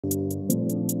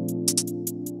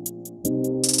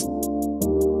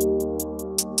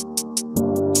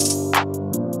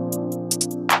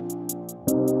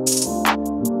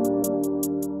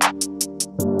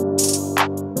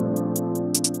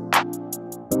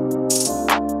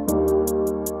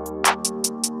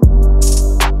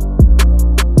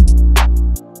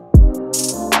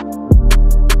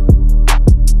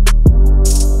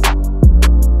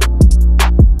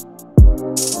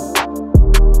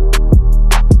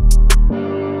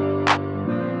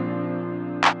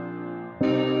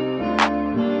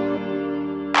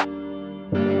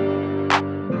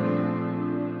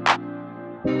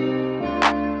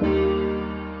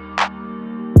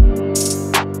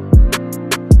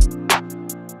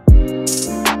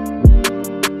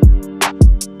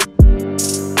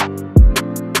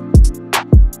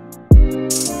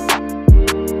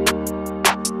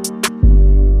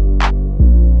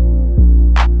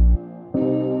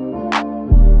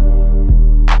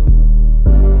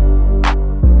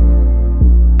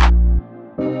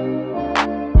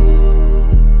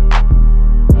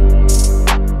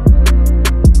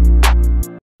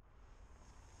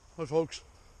folks.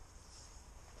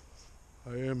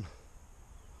 I am.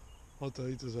 What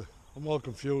date is it? I'm all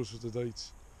confused with the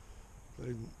dates.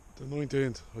 The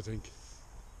 19th, I think.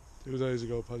 2 days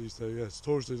ago, Paddy's Day. Yeah, it's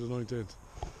Thursday the 19th.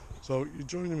 So you're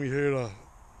joining me here at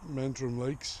Mentrum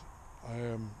Lakes.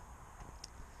 And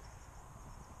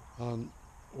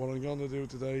what I'm going to do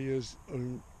today is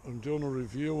I'm doing a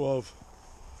review of.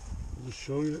 I'll just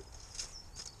show you.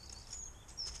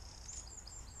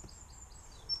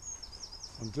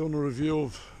 I'm doing a review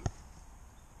of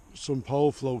some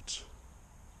pole floats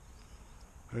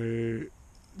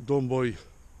done by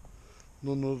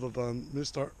none other than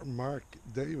Mr. Mark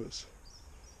Davis.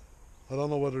 I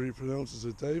don't know whether he pronounces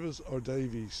it Davis or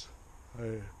Davies,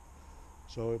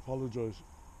 so I apologise.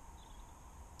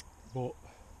 But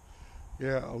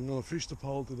yeah, I'm going to fish the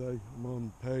pole today. I'm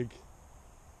on peg,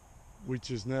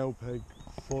 which is now peg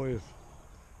 5.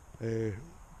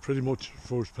 Pretty much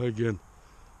first peg in.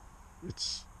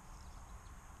 It's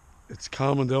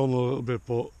calming down a little bit,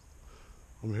 but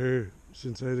I'm here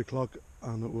since 8 o'clock,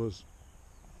 and it was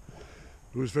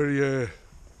very there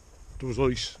was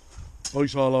ice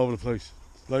all over the place.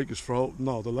 The lake is frozen.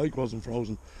 No, the lake wasn't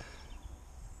frozen.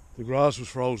 The grass was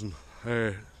frozen.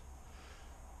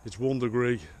 It's 1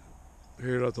 degree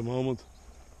here at the moment.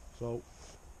 So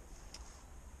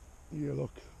yeah,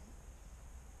 look,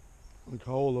 I'm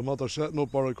cold. I'm either setting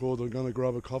up or I could. I'm gonna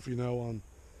grab a coffee now and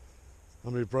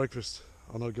my breakfast,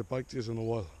 and I'll get back to you in a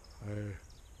while.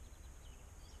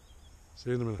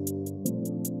 See you in a minute.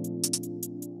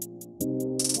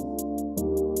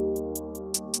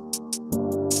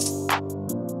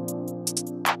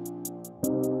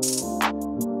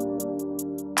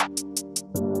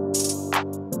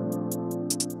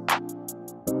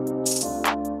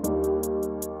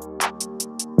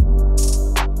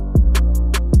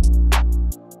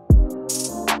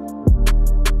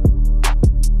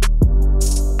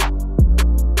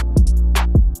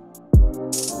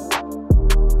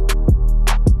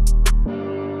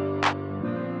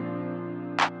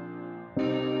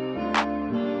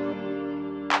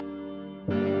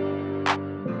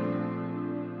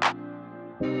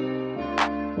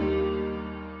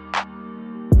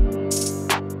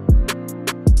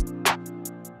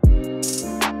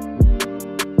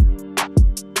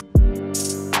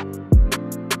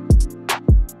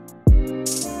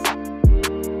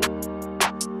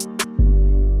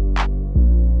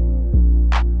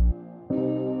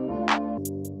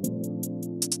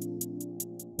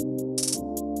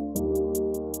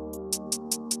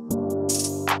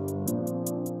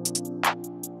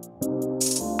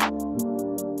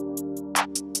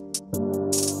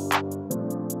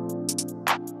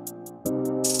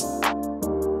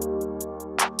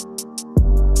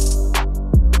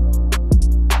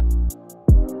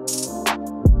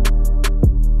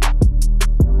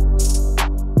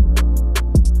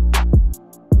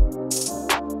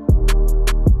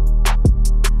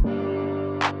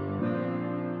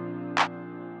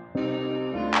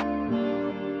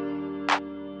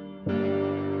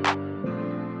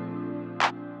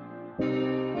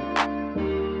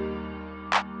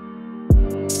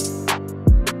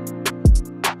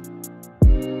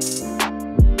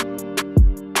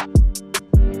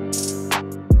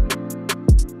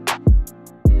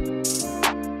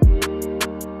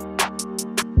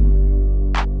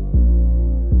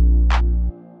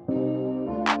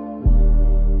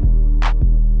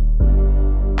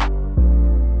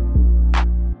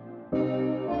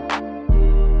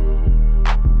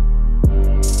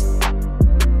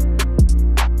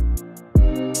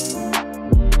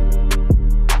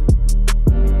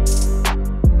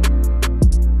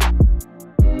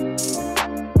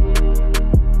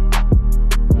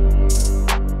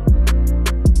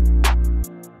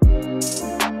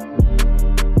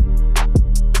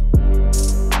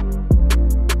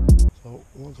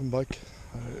 Back.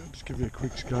 Just give you a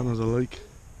quick scan of the lake.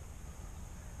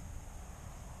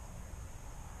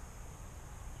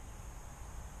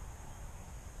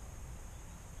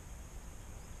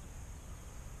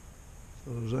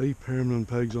 So there's 8 permanent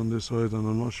pegs on this side, and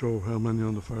I'm not sure how many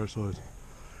on the far side.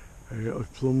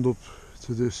 I've plumbed up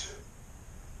to this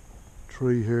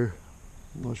tree here.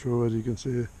 I'm not sure whether you can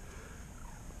see it.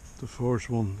 The first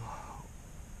one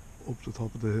up the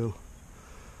top of the hill.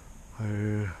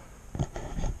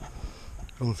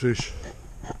 Gonna fish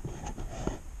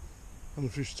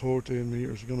 13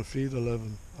 meters. Gonna feed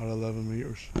 11 at 11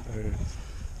 meters.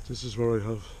 This is what I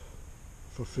have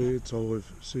for feed. So I've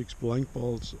 6 blank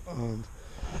balls and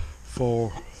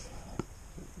 4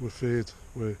 with feed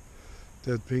with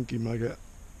dead pinkie, maggot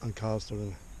and castor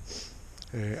in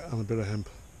it, and a bit of hemp.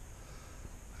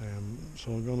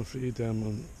 So I'm gonna feed them,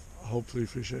 and hopefully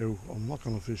fish it out. I'm not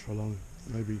going to fish for long,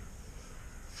 maybe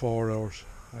 4 hours.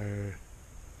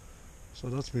 So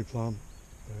that's my plan.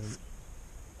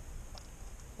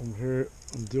 I'm here,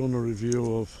 I'm doing a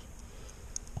review of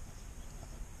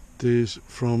these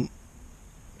from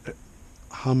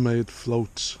Handmade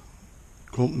Floats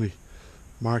company.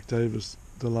 Mark Davis,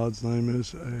 the lad's name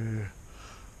is.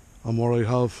 And what I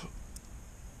have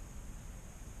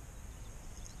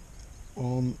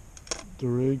on the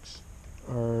rigs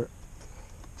are,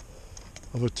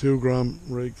 I have a 2 gram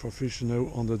rig for fishing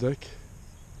out on the deck.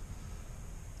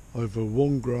 I have a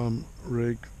 1 gram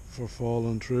rig for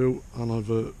falling through, and I have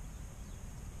a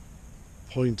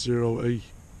 0.08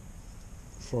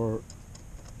 for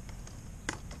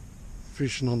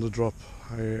fishing on the drop,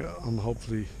 and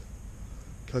hopefully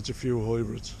catch a few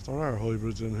hybrids. There are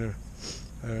hybrids in here.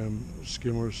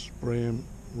 Skimmers, bream,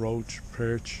 roach,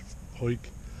 perch, pike,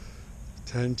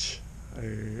 tench.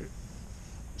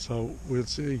 So we'll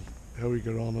see how we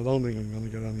get on. I don't think I'm going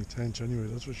to get any tench anyway,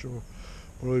 that's for sure.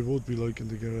 But I would be liking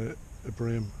to get a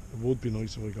bream. It would be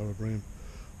nice if I got a bream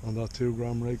on that 2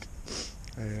 gram rig.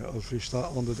 I'll fish that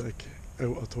on the deck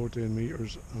out at 13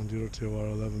 metres, and the other 2 are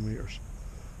 11 metres.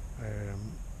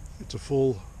 It's a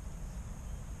full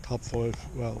top 5.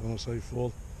 Well, when I say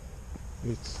full,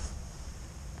 it's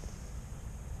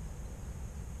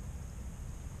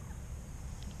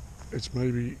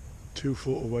maybe 2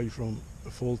 foot away from a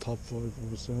full top 5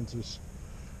 of a Sensas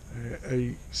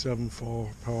A74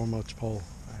 power match pole.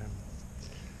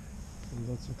 And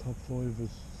that's the top 5 is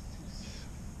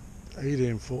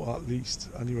 18 foot at least.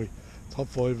 Anyway, top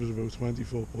 5 is about 20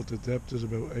 foot, but the depth is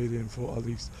about 18 foot at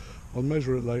least. I'll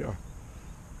measure it later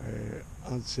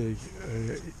and see.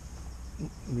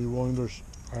 My winders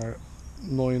are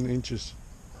 9 inches,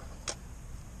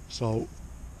 so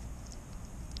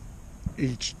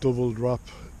each double drop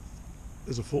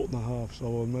is 1.5 foot, so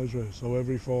I'll measure it. So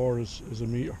every 4 is a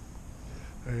metre,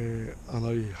 and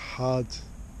I had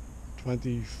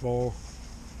 24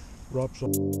 drops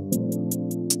on.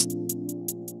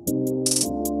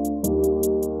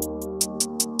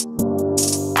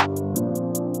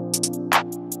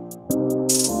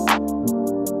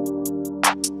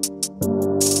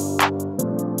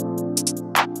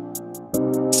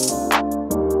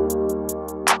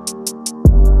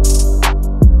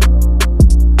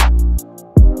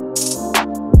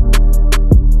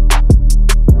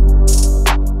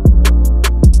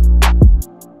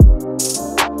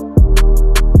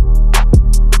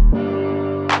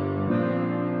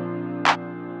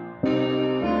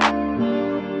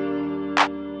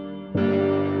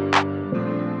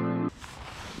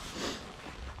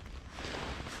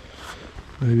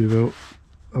 Maybe about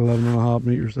 11.5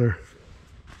 metres there,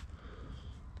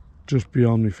 just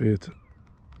beyond my feet.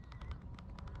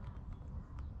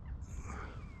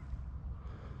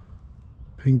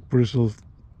 Pink bristle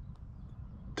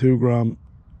 2 gram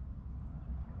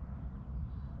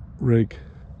rig.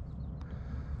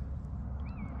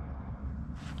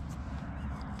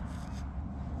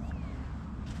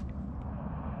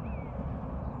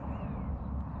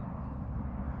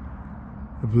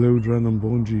 A blue Drennan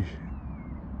bungee.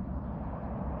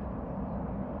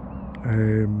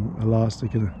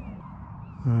 Elastic in it.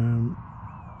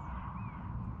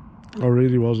 I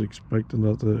really was expecting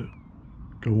that to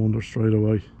go under straight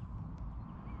away.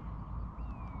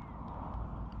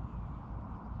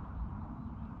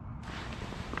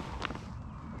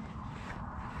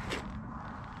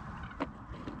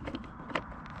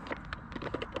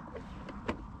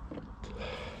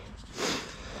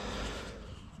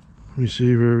 Let me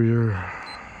see where we are.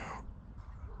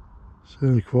 It's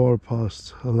only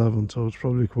 11:15, so it's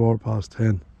probably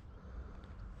 10:15.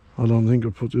 I don't think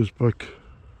I'll put this back,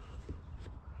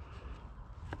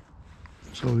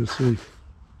 so we'll see.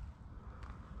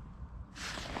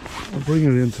 I'll bring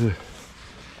it into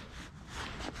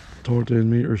 13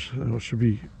 metres. It should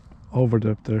be over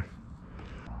depth there.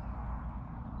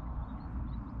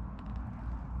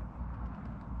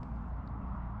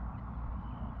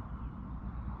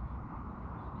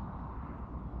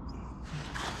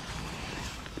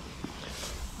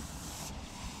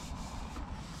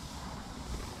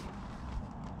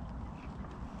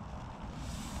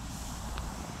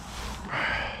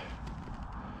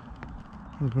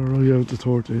 I'll go right out to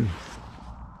 13.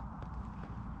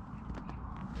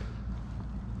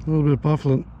 A little bit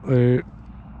baffling. I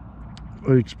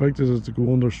expected it to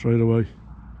go under straight away.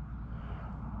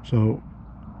 So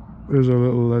there's a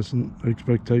little lesson.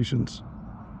 Expectations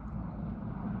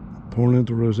turn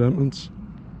into resentments.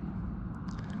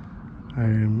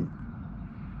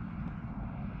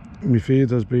 My feed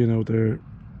has been out there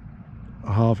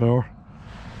a half hour.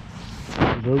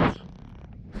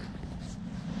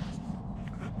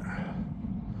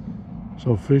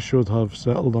 So fish should have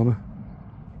settled on it.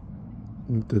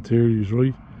 The theory is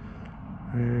right.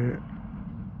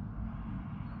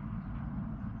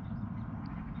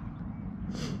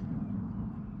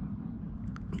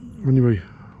 Anyway,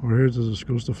 we're here to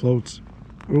discuss the floats.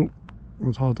 Oh,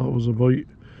 I thought that was a bite.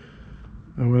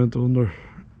 I went under.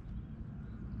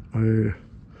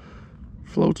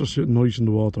 Floats are sitting nice in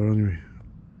the water anyway.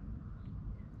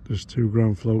 This 2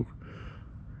 gram float.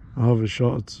 I have a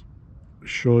shot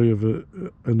shy of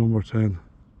a number 10.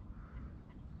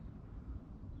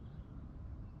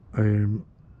 And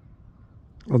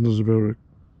there's about a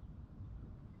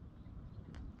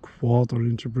 1/4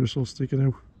 inch of bristle sticking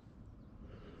out.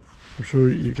 I'm sure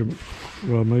you can,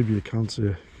 well, maybe you can't see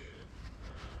it,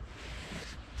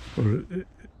 but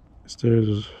it's there.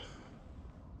 It's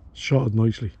shotted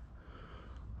nicely,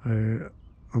 and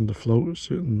the float is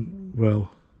sitting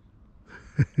well.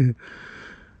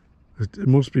 It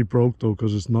must be broke though,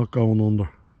 because it's not going under.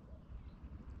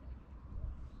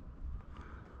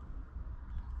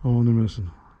 I'm only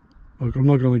missing. Look, I'm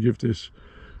not going to give this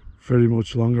very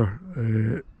much longer.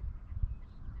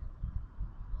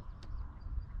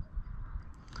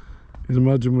 You can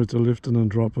imagine with the lifting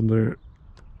and dropping there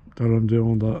that I'm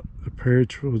doing, that a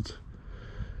perch would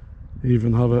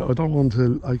even have it. I don't want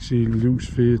to actually loose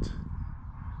feed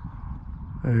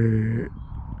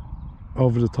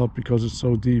over the top because it's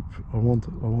so deep. I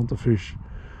want the fish.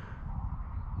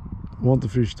 I want the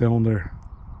fish down there.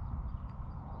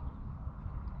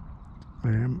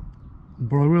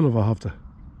 But I will if I have to.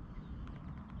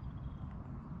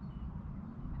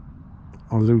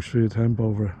 I'll loose feed hemp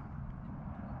over it.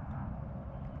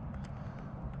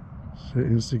 So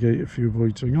instigate a few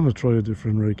bites. I'm going to try a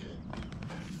different rig.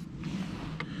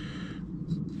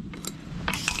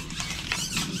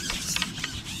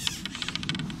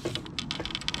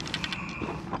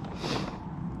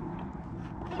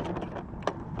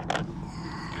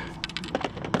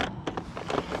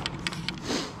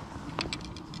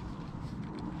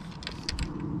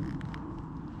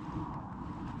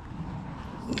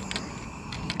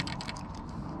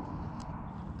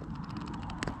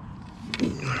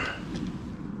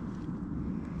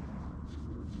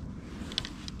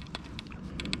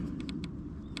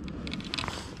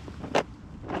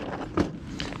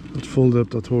 It's full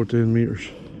depth at 13 meters.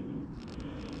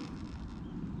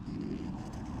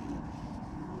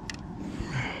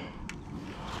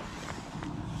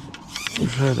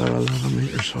 We've had 11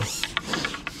 meters, so it's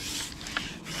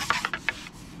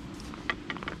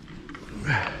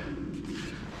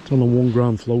on a 1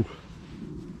 gram float.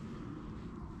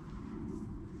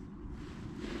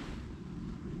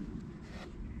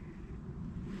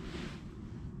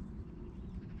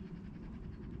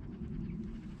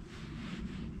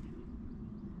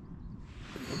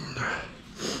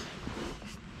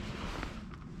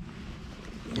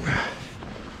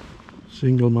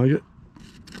 Single maggot.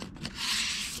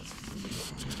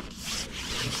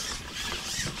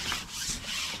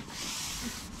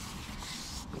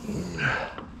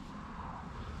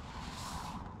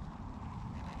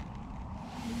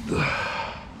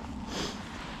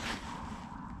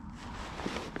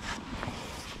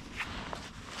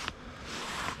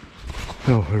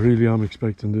 No, I really am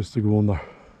expecting this to go under.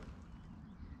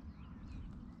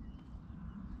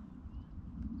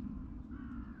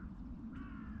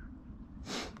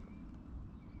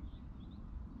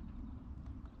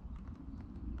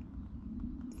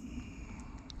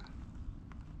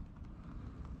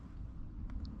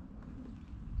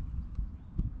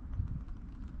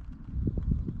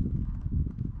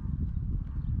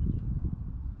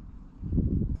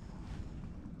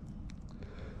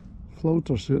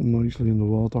 Floats are sitting nicely in the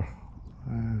water.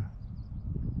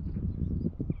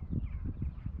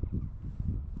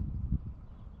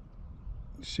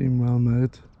 Seem well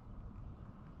made.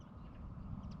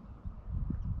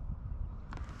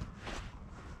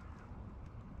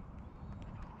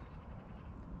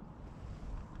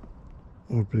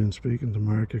 I've been speaking to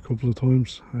Mark a couple of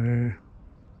times.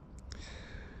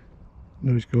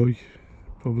 Nice guy,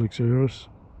 public service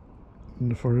in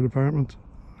the fire department.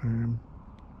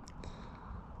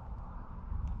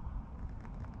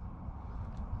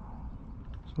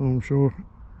 So I'm sure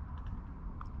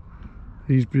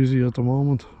he's busy at the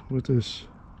moment with this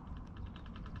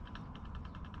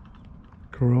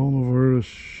coronavirus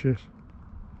shit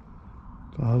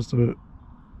that has the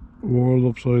world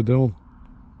upside down.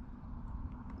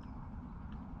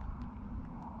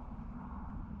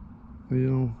 You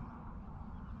know,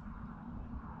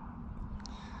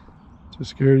 it's a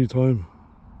scary time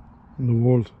in the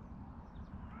world,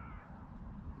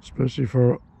 especially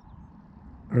for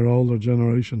our older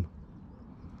generation.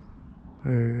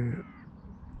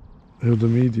 who the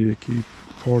media keep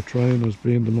portraying as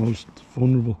being the most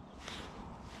vulnerable.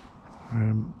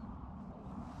 And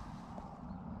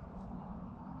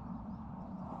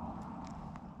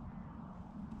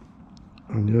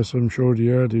yes, I'm sure they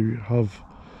have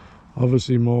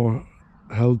obviously more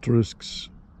health risks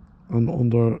and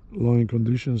underlying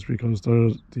conditions because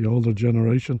they're the older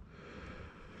generation.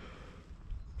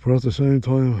 But at the same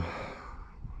time,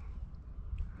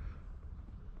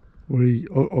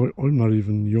 I'm not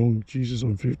even young, Jesus,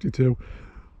 I'm 52,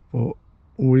 but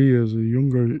we as a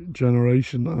younger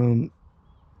generation, and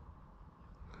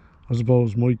I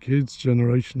suppose my kids'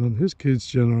 generation and his kids'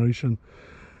 generation,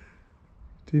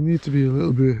 they need to be a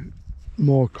little bit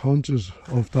more conscious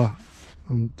of that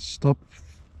and stop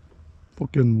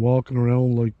fucking walking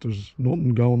around like there's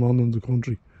nothing going on in the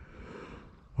country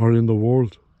or in the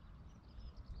world.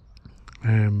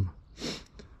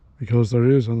 Because there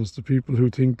is, and it's the people who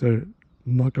think they're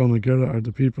not going to get it are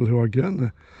the people who are getting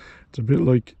it. It's a bit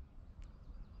like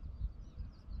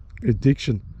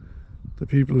addiction. The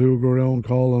people who go around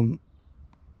calling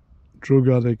drug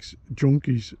addicts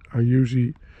junkies are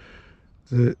usually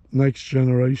the next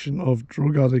generation of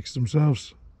drug addicts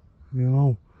themselves, you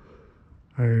know.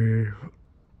 And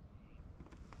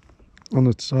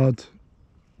it's sad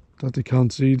that they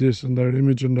can't see this, and their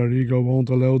image and their ego won't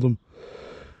allow them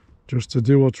just to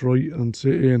do what's right and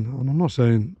sit in. And I'm not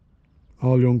saying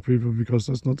all young people, because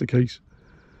that's not the case.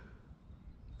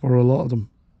 For a lot of them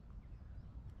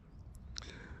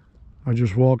are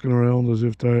just walking around as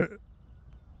if they're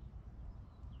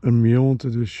immune to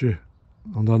this shit,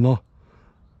 and they're not.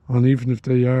 And even if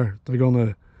they are, they're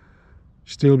gonna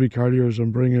still be carriers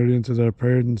and bring it into their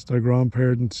parents, their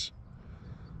grandparents,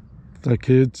 their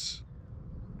kids.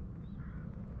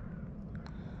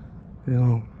 You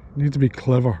know, you need to be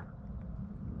clever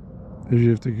if you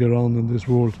have to get on in this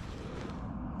world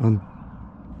and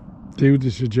do the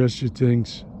suggested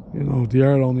things. You know, they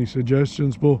are only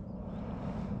suggestions, but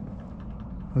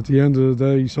at the end of the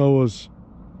day, so is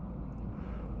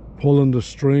pulling the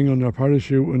string on your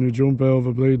parachute when you jump out of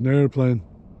a bleeding airplane.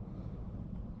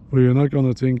 But you're not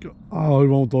going to think, oh, I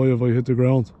won't die if I hit the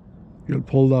ground. You'll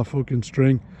pull that fucking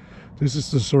string. This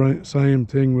is the same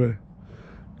thing with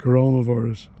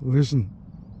coronavirus. Listen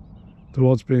to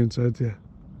what's being said to you.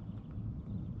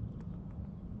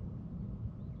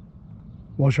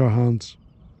 Wash your hands.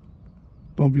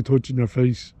 Don't be touching your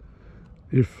face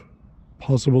if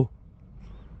possible.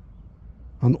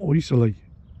 And isolate.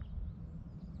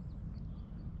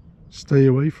 Stay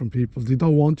away from people. They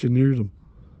don't want you near them.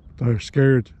 They're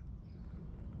scared.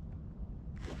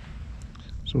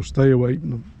 So stay away from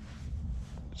them.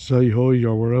 Say hi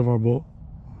or wherever, but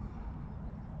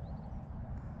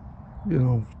you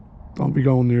know, don't be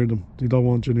going near them. They don't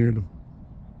want you near them.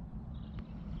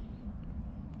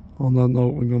 On that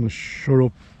note, I'm going to shut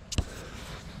up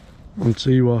and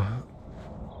see what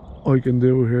I can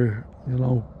do here. You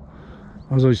know,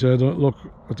 as I said, look,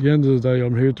 at the end of the day,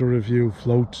 I'm here to review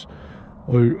floats.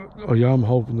 I am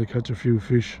hoping to catch a few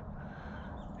fish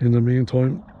in the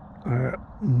meantime,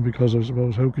 because I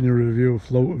suppose, how can you review a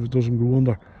float if it doesn't go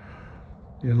under?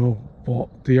 You know,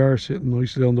 but they are sitting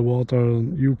nicely on the water,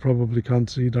 and you probably can't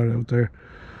see that out there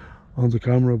on the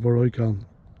camera, but I can.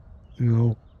 You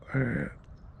know,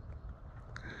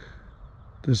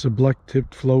 there's a black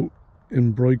tipped float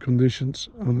in bright conditions,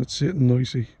 and it's sitting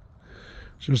nicely.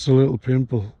 Just a little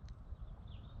pimple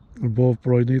above,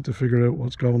 but I need to figure out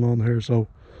what's going on here, so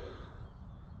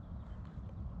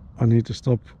I need to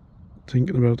stop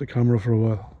thinking about the camera for a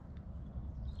while.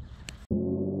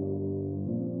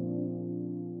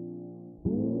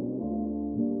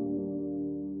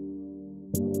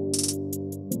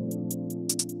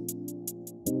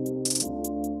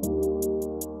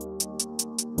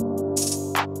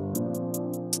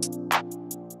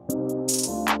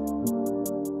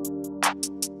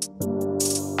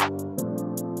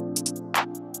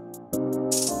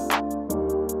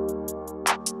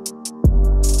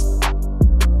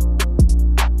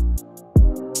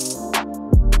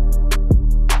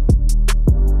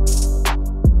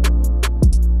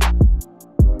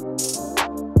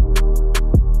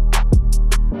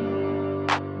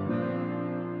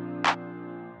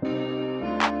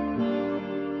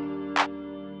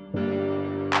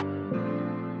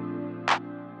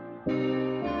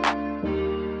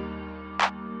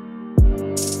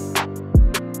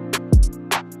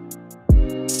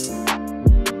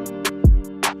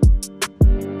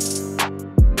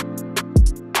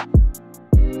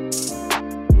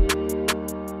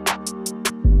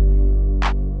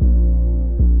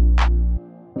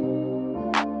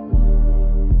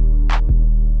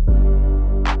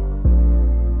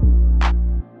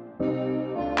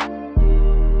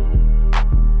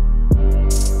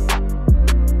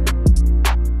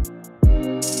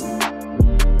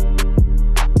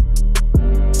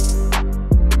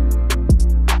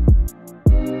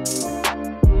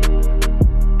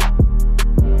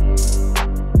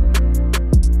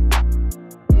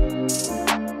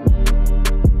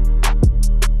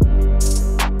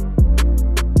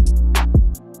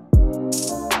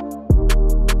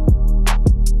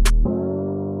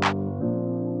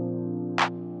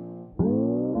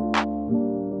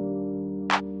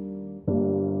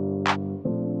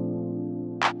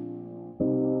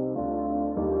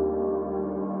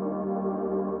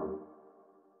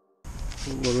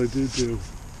 what I did do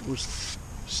was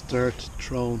start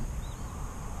throwing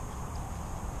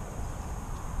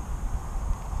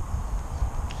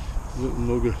a little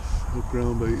nugget of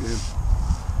ground bait in,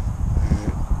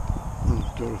 and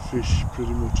I've got a fish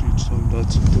pretty much each time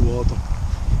that's in the water.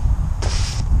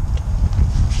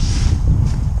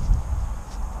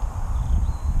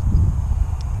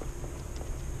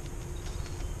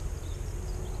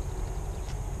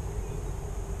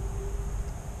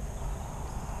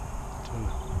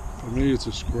 For me it's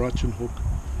a scratching hook.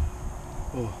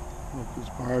 Oh look, it's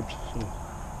barbed, so a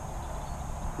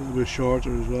little bit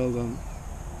shorter as well than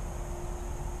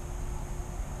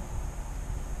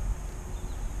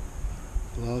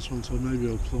the last one, so maybe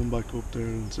I'll plumb back up there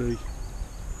and see.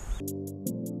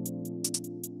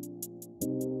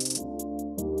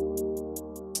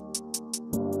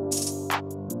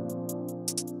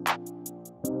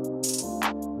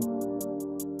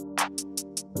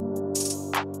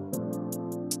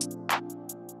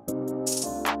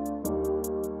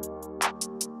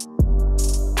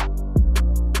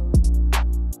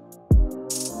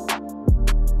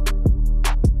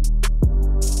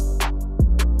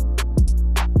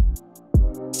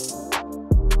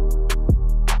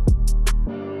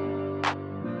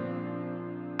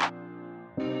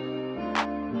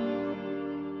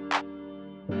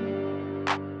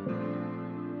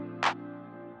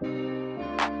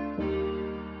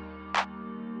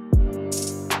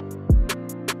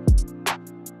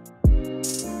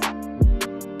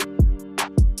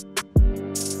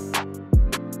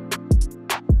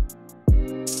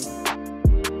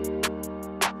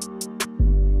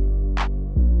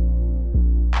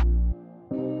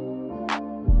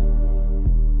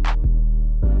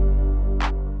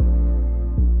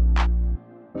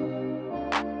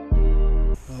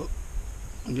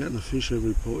 I'm getting a fish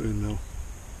every put in now.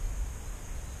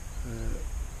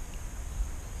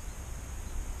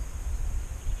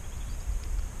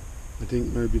 I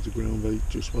think maybe the ground bait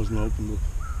just wasn't opened up.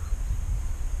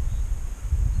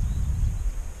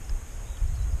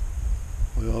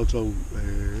 I also,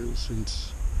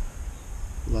 since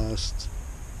last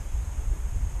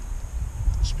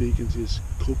speaking to you,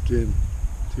 cupped in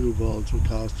 2 balls with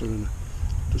caster in it.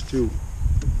 Just 2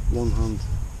 one-hand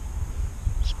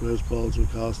squares balls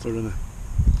with caster in it,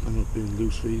 and I've been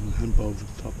loose feeding hemp over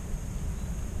the top.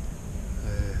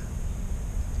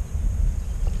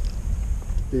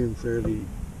 Being fairly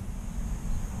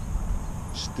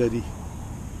steady,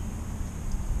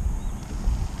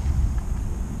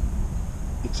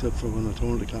 except for when I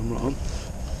turn the camera on.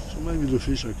 So maybe the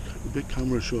fish are a bit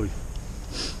camera shy.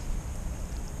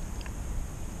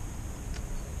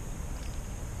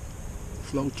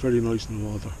 Floats very nice in the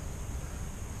water.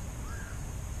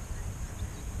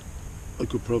 I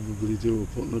could probably do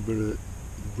with putting a bit of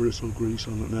bristle grease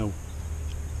on it now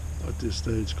at this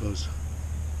stage, because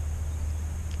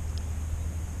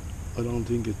I don't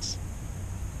think it's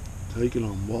taking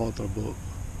on water, but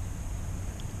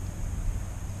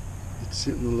it's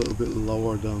sitting a little bit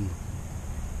lower than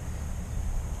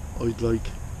I'd like.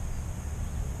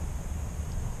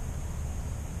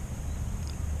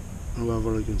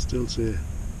 However, I can still see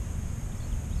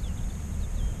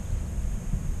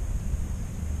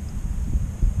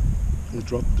I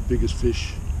dropped the biggest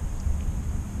fish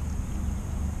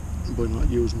by not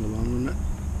using the landing net.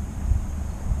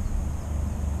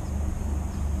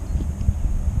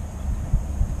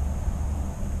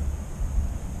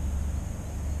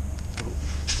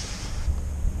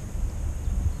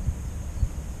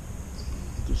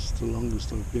 This is the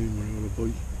longest I've been without a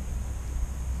bite.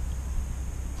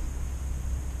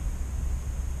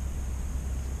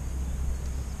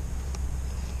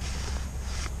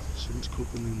 Since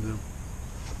cupping in there.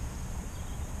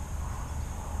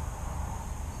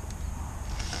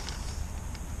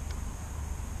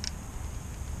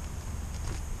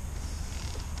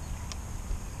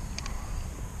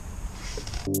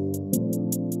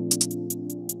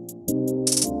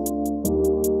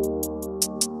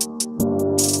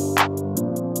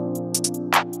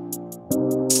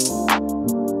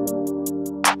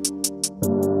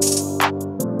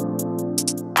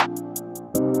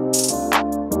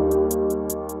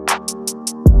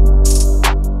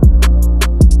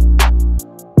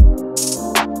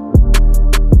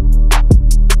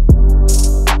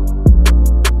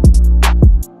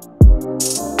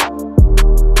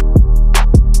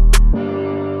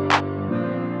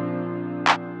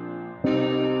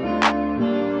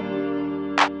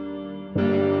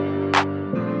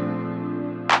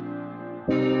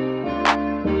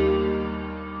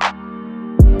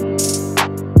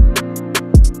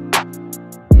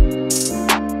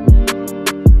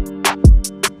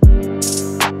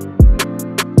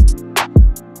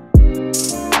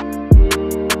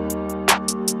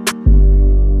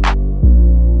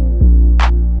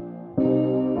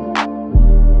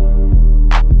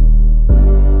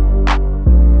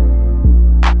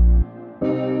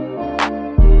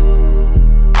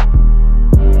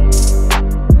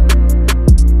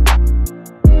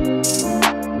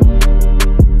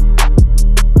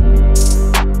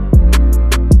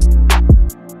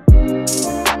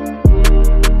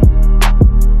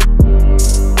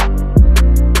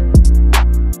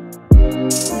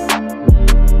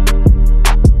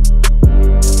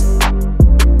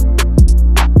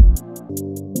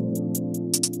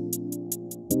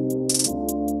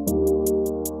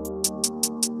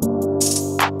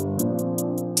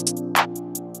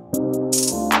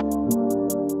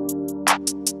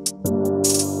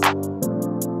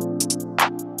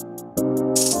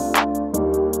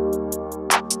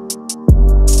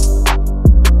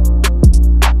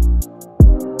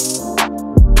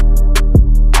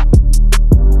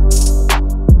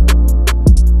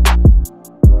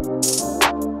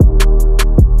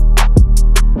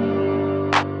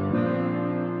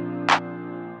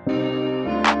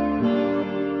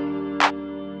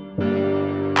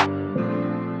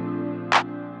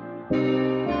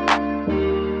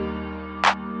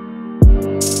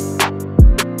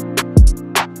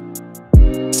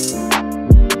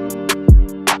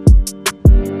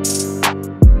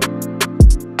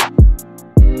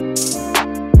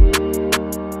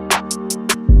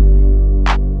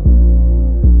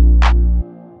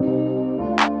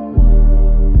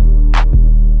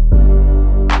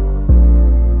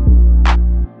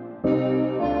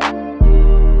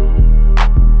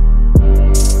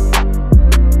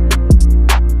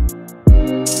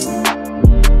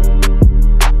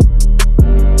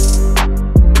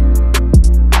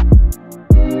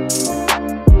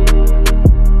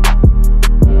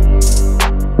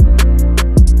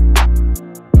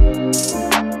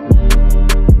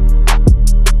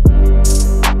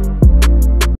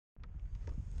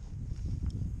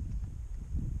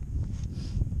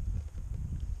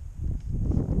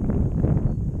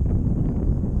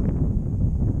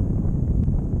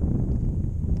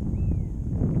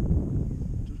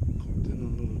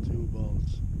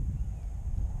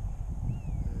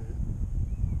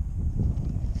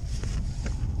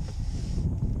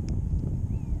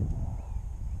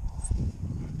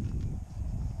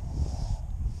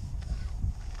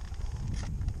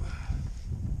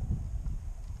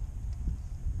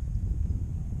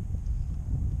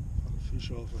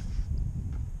 fish off it.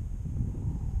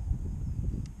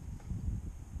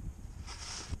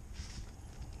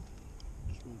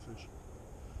 Just one fish.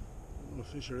 I'm gonna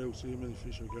fish her out, see how many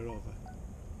fish I get off it.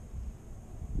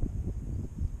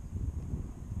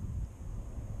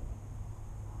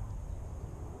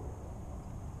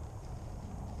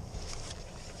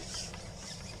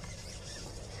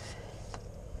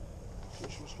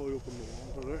 Fish was high up in the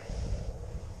water there.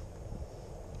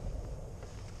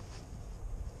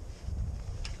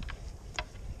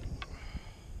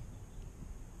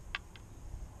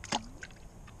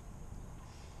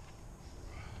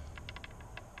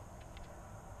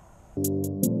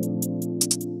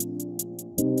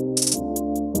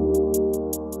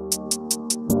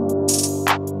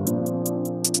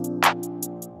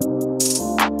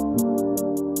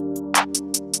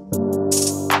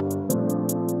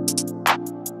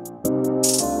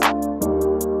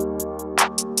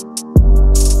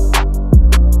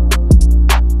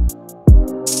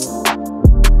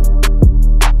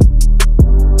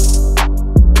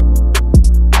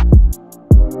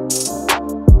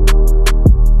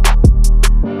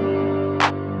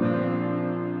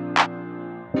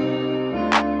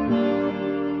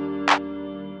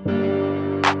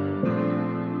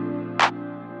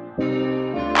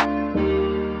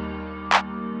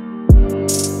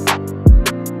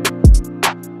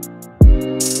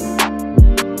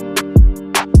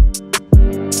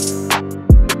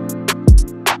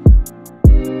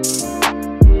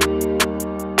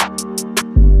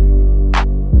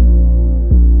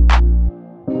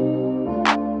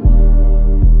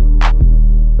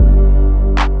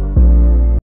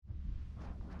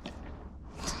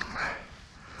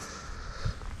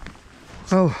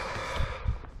 Well,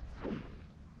 I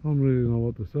don't really know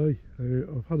what to say.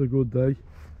 I've had a good day.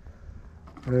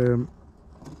 I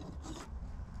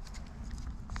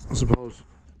suppose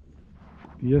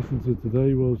the essence of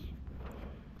today was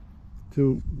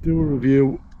to do a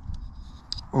review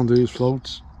on these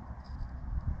floats.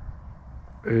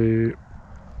 I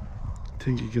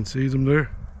think you can see them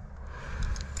there,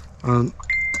 and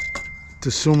to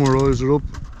summarise it up,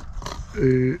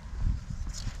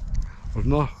 I've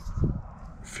not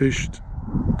fished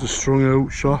the strung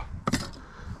out shot,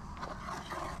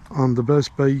 and the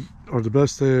best bait or the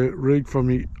best rig for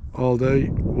me all day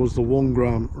was the 1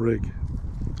 gram rig.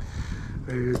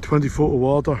 20 foot of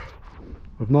water.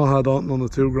 I've not had anything on the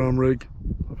 2 gram rig.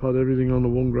 I've had everything on the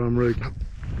 1 gram rig.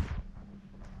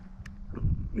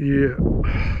 Yeah,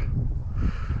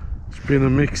 it's been a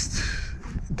mixed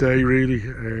day really.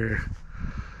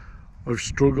 I've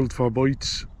struggled for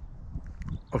bites.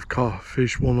 I've caught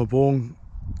fish one a bone.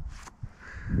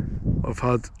 I've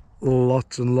had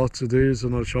lots and lots of days,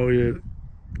 and I'll show you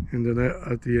in the net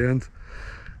at the end.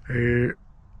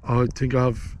 I think I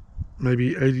have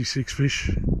maybe 86 fish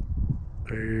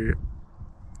in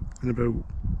about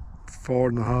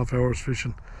 4.5 hours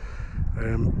fishing.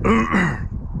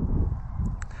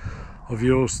 I've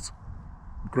used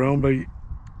ground bait,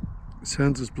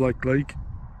 Sensas Black Lake,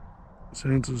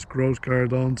 Sensas Gros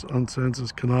Gordons and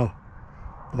Sensas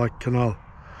Black Canal.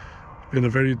 Been a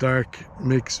very dark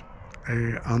mix,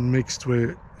 and mixed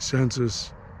with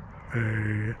Sensas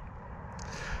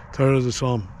Terre De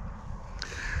Somme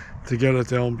to get it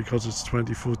down, because it's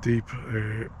 20 foot deep.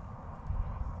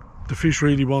 The fish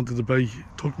really wanted the bait. It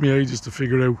took me ages to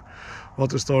figure out what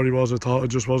the story was. I thought I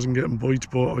just wasn't getting bites,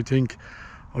 but I think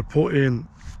I put in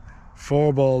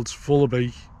 4 balls full of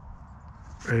bait,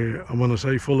 and when I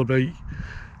say full of bait,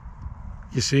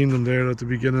 you seen them there at the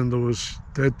beginning. There was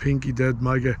dead pinkie, dead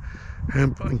maggot,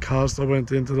 hemp and cast I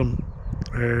went into them,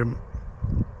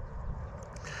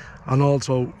 and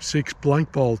also 6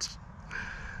 blank balls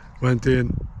went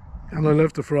in, and I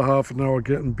left it for a half an hour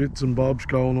getting bits and bobs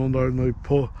going under, and I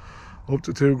put up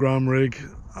the 2 gram rig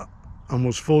and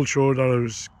was full sure that I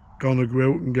was gonna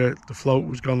go out and get the float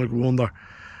was gonna go under.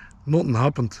 Nothing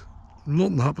happened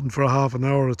for a half an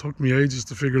hour. It took me ages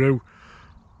to figure out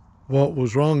what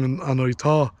was wrong, and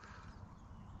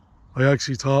I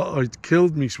actually thought I'd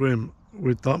killed me swim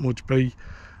with that much bait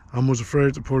and was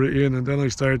afraid to put it in. And then I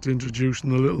started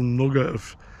introducing a little nugget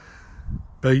of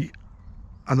bait,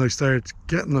 and I started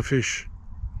getting a fish,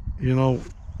 you know.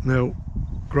 Now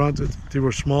granted they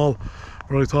were small,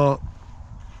 but I thought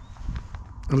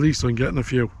at least I'm getting a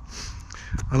few,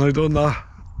 and I done that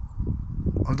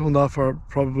for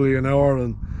probably an hour,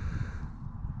 and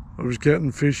I was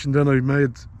getting fish, and then I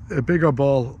made a bigger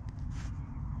ball,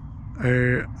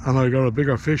 and I got a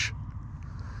bigger fish.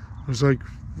 I was like,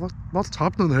 what's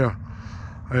happening here?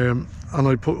 And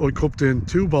I cupped in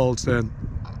 2 balls then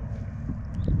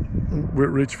with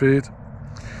rich feed,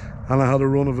 and I had a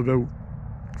run of about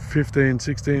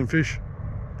 15-16 fish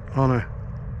on it.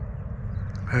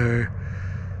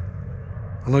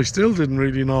 And I still didn't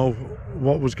really know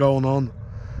what was going on.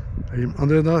 And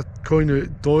then that kind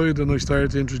of died, and I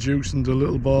started introducing the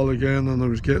little ball again, and I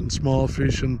was getting small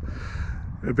fish and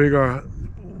a bigger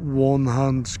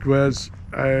one-hand squares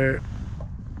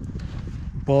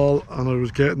ball, and I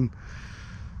was getting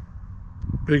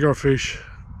bigger fish.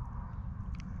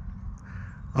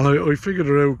 And I figured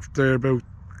it out there about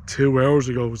 2 hours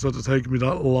ago. It was not taking me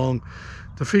that long.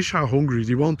 The fish are hungry,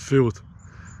 they want food.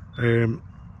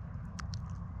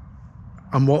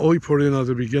 And what I put in at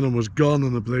the beginning was gone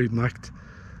in the bleeding act.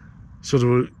 So there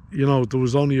were, you know, there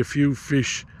was only a few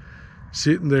fish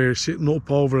sitting there, sitting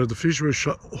up over it. The fish were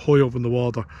high up in the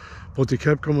water, but they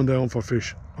kept coming down for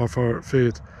fish, or for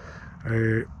feed.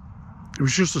 It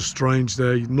was just a strange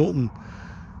day. Nothing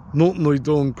I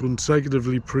done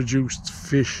consecutively produced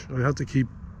fish. I had to keep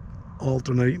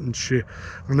alternating shit.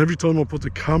 And every time I put the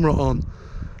camera on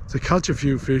to catch a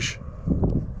few fish,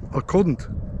 I couldn't.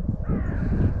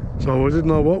 So I didn't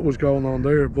know what was going on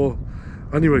there. But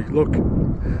anyway, look,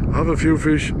 I have a few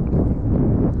fish.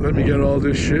 Let me get all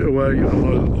this shit away,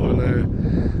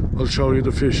 and I'll show you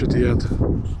the fish at the end.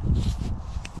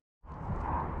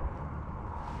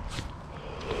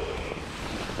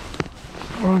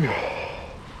 Okay,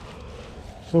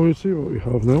 so we'll see what we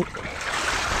have now.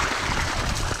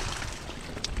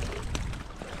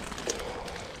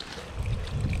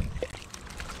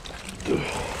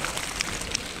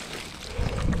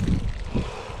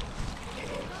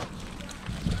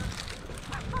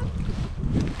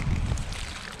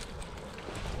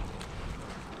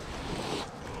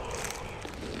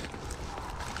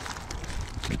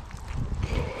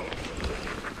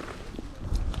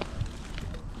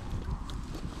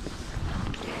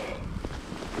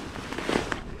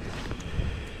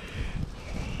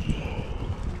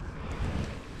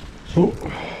 So,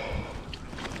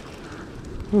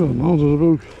 I don't know, there's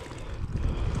about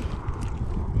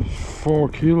 4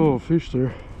 kilo of fish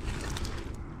there.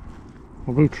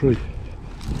 About 3.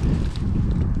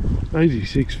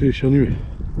 86 fish anyway.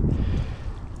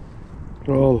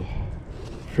 They're all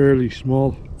fairly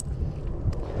small.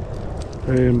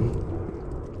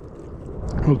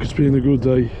 Look, it's been a good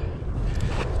day.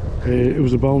 It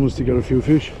was a bonus to get a few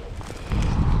fish.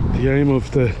 The aim of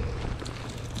the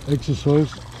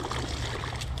exercise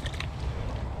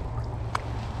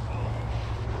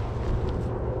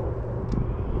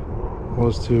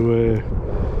was to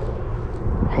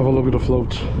have a look at the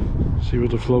floats, see what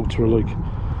the floats were like.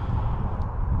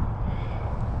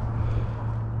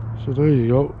 So there you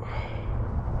go.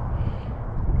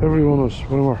 Everyone a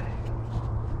swimmer.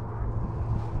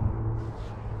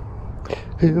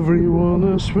 Everyone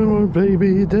a swimmer,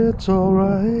 baby, that's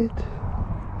alright.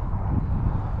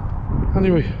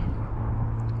 Anyway,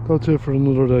 that's it for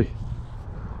another day.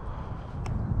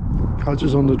 Catch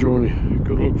us on the journey.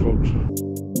 Good luck, folks.